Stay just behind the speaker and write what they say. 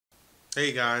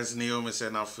Hey guys, Neomis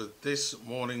here. Now for this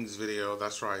morning's video,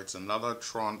 that's right, it's another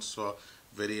transfer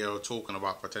video talking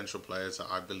about potential players that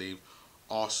I believe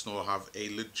Arsenal have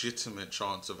a legitimate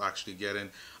chance of actually getting,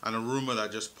 and a rumor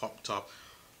that just popped up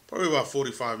probably about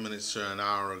 45 minutes to an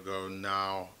hour ago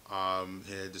now,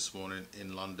 here this morning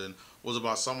in London, was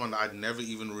about someone that I'd never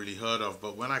even really heard of.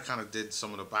 But when I kind of did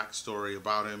some of the backstory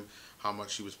about him, how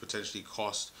much he was potentially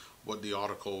cost, what the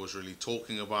article was really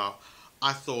talking about,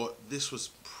 I thought this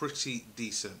was pretty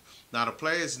decent. Now the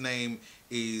player's name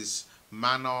is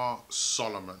Manor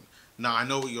Solomon. Now I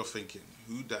know what you're thinking.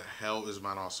 Who the hell is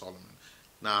Manor Solomon?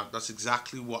 Now that's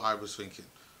exactly what I was thinking.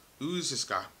 Who is this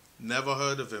guy? Never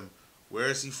heard of him. Where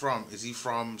is he from? Is he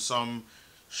from some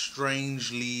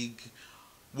strange league?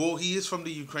 Well, he is from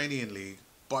the Ukrainian league,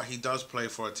 but he does play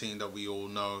for a team that we all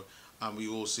know and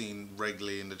we've all seen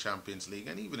regularly in the Champions League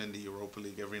and even in the Europa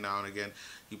League every now and again.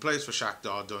 He plays for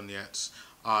Shakhtar Donetsk,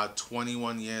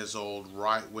 21 years old,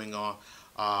 right winger.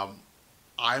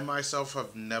 I myself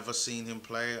have never seen him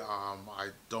play. I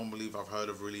don't believe I've heard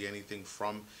of really anything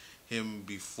from him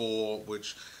before,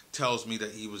 which tells me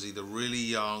that he was either really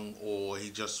young or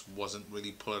he just wasn't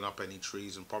really pulling up any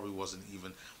trees and probably wasn't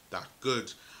even that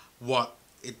good. What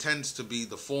it tends to be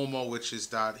the former, which is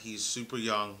that he's super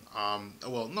young.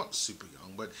 Well, not super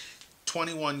young, but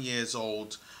 21 years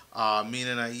old,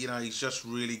 meaning that he's just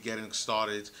really getting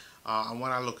started. And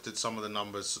when I looked at some of the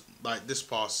numbers, like this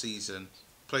past season,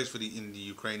 plays for in the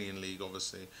Ukrainian league,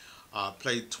 obviously.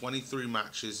 Played 23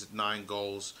 matches, 9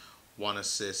 goals, 1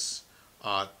 assist,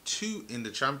 2 in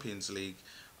the Champions League.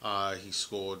 He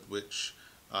scored, which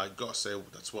got to say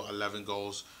that's what 11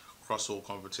 goals across all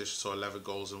competitions, so 11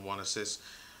 goals and 1 assist.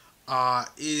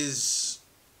 Is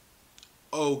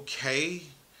okay,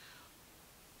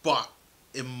 but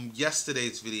in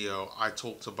yesterday's video, I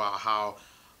talked about how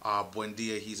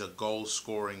Buendia, he's a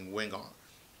goal-scoring winger,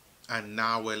 and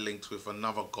now we're linked with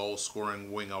another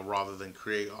goal-scoring winger rather than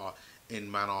creator in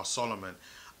Manor Solomon.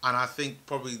 And I think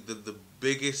probably the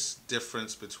biggest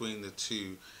difference between the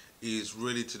two is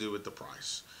really to do with the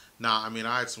price. Now, I mean,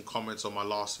 I had some comments on my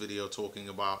last video talking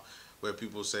about where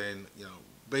people saying,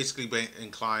 basically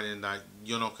inclining that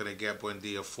you're not going to get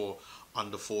Buendia for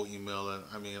under 40 mil. And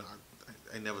I mean,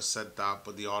 I never said that,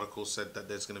 but the article said that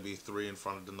there's going to be 3 in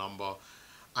front of the number.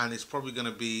 And it's probably going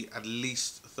to be at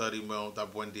least 30 mil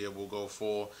that Buendia will go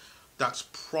for. That's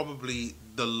probably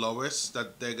the lowest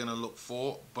that they're going to look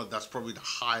for, but that's probably the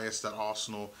highest that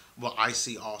Arsenal, well, I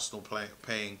see Arsenal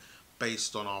paying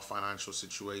based on our financial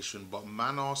situation. But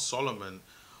Manor Solomon,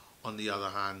 on the other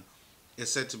hand,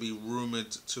 is said to be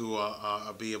rumoured to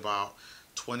be about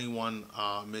 21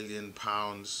 million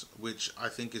pounds, which I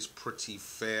think is pretty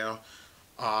fair.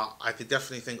 I could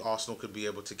definitely think Arsenal could be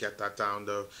able to get that down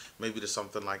though, maybe to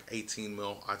something like 18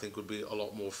 mil. I think would be a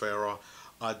lot more fairer.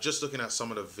 Just looking at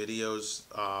some of the videos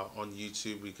on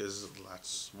YouTube, because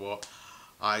that's what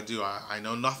I do. I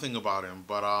know nothing about him,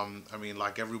 but I mean,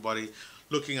 like everybody,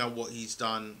 looking at what he's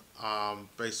done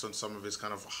based on some of his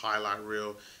kind of highlight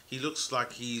reel, he looks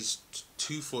like he's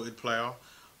two-footed player,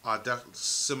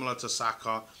 similar to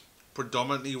Saka,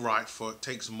 predominantly right foot,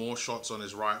 takes more shots on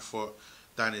his right foot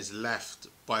than his left,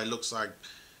 but it looks like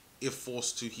if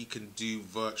forced to, he can do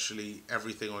virtually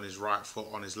everything on his right foot,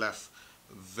 on his left.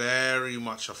 Very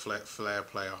much a flair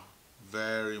player.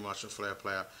 Very much a flair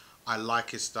player. I like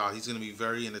his style. He's going to be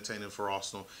very entertaining for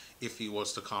Arsenal if he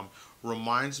was to come.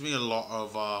 Reminds me a lot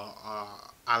of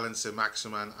ALLAN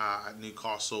SAINT-MAXIMIN at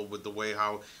Newcastle, with the way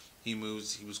how he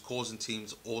moves. He was causing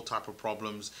teams all type of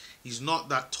problems. He's not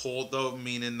that tall though,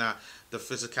 meaning that the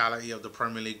physicality of the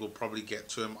Premier League will probably get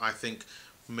to him. I think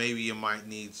maybe you might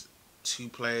need 2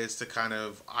 players to kind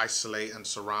of isolate and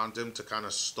surround him to kind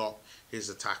of stop his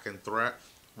attacking threat.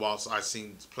 Whilst I've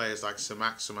seen players like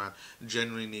Saint-Maximin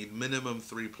generally need minimum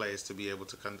 3 players to be able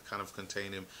to kind of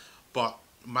contain him. But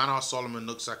Manor Solomon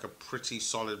looks like a pretty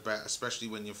solid bet, especially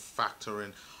when you factor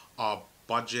in our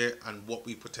budget and what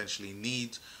we potentially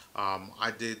need.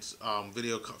 I did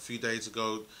video a few days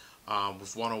ago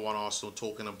with 101 Arsenal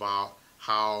talking about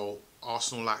how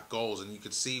Arsenal lack goals, and you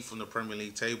could see from the Premier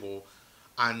League table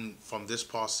and from this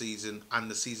past season and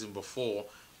the season before,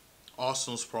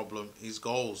 Arsenal's problem is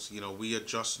goals. We are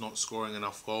just not scoring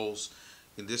enough goals.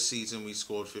 In this season, we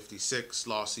scored 56.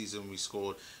 Last season, we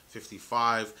scored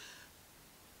 55.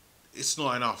 It's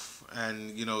not enough.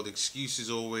 And, the excuse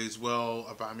is always, well,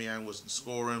 Aubameyang wasn't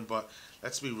scoring. But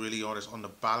let's be really honest, on the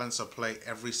balance of play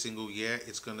every single year,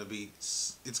 it's going to be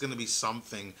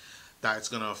something that it's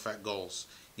going to affect goals.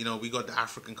 We got the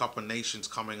African Cup of Nations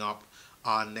coming up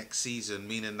next season,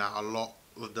 meaning that a lot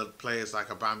of the players like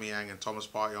Aubameyang and Thomas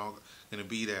Partey aren't going to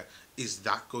be there. Is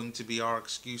that going to be our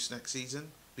excuse next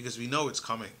season? because we know it's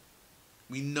coming.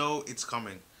 We know it's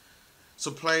coming.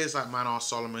 So players like Manor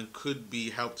Solomon could be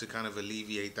helped to kind of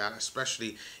alleviate that,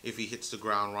 especially if he hits the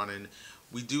ground running.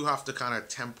 We do have to kind of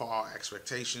temper our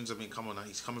expectations. I mean, come on now,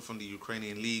 he's coming from the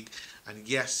Ukrainian league, and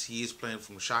yes, he is playing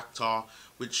from Shakhtar,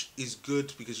 which is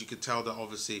good because you could tell that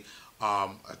obviously a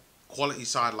quality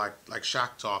side like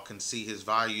Shakhtar can see his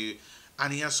value,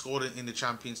 and he has scored it in the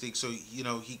Champions League, so you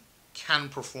know he can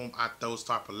perform at those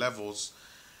type of levels.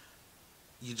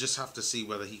 You just have to see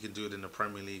whether he can do it in the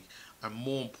Premier League. And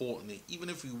more importantly, even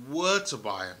if we were to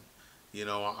buy him, you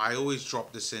know, I always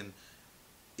drop this in.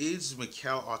 Is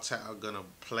Mikel Arteta going to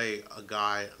play a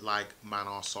guy like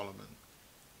Manor Solomon?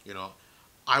 You know,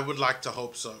 I would like to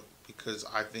hope so, because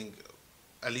I think,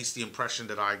 at least the impression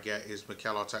that I get is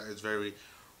Mikel Arteta is very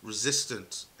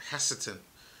resistant, hesitant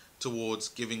towards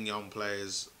giving young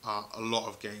players a lot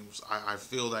of games. I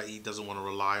feel that he doesn't want to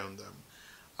rely on them.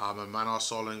 And Manor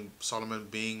Solomon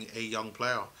being a young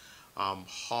player,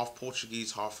 half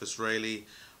Portuguese, half Israeli,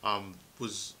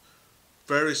 was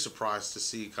very surprised to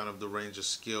see kind of the range of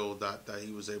skill that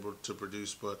he was able to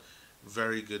produce, but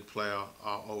very good player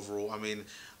overall. I mean,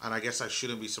 and I guess I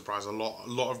shouldn't be surprised. A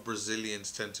lot of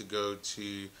Brazilians tend to go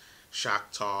to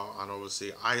Shakhtar, and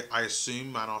obviously I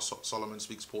assume Manor Solomon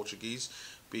speaks Portuguese,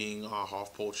 being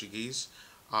half Portuguese,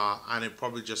 and it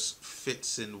probably just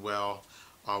fits in well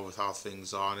with how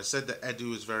things are. And it said that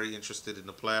Edu is very interested in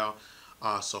the player,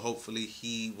 so hopefully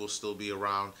he will still be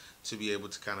around to be able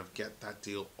to kind of get that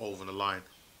deal over the line.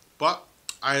 But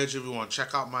I urge everyone,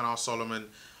 check out Manor Solomon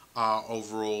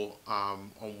overall,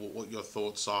 on what your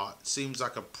thoughts are. It seems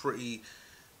like a pretty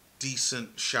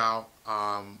decent shout.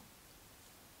 I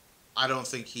don't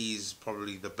think he's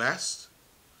probably the best,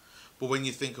 but when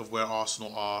you think of where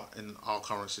Arsenal are in our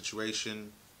current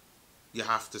situation, you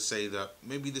have to say that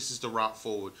maybe this is the route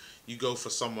forward. You go for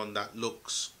someone that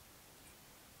looks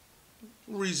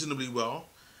reasonably well,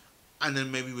 and then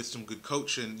maybe with some good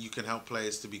coaching, you can help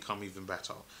players to become even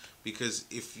better. Because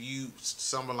if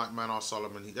someone like Manor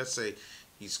Solomon, let's say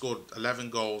he scored 11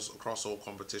 goals across all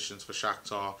competitions for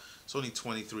Shakhtar. It's only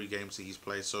 23 games that he's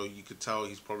played, so you could tell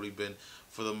he's probably been,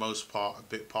 for the most part, a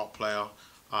bit part player.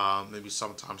 Maybe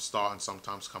sometimes starting,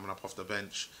 sometimes coming up off the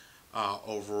bench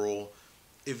overall.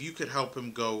 If you could help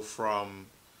him go from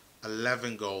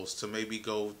 11 goals to maybe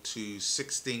go to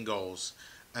 16 goals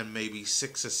and maybe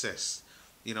 6 assists,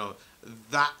 you know,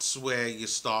 that's where you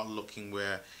start looking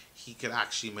where he could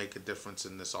actually make a difference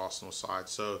in this Arsenal side.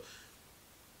 So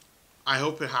I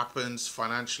hope it happens.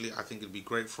 Financially, I think it'd be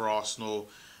great for Arsenal.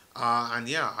 And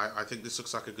yeah, I think this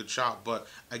looks like a good shout. But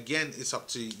again, it's up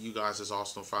to you guys as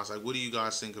Arsenal fans. Like, what do you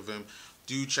guys think of him?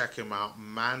 Do check him out.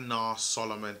 Manor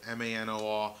Solomon,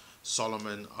 M-A-N-O-R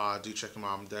Solomon. Do check him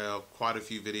out. There are quite a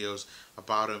few videos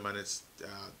about him, and it's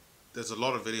there's a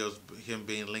lot of videos him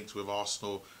being linked with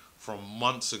Arsenal from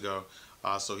months ago.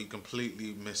 So he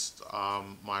completely missed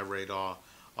my radar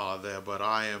there. But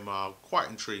I am quite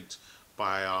intrigued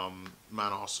by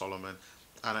Manor Solomon,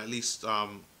 and at least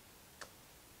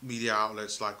media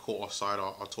outlets like Court Offside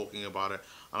are talking about it,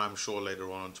 and I'm sure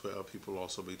later on Twitter people will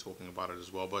also be talking about it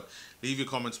as well. But leave your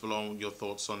comments below, your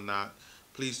thoughts on that.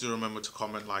 Please do remember to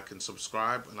comment, like, and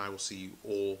subscribe, and I will see you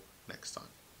all next time.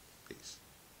 Peace.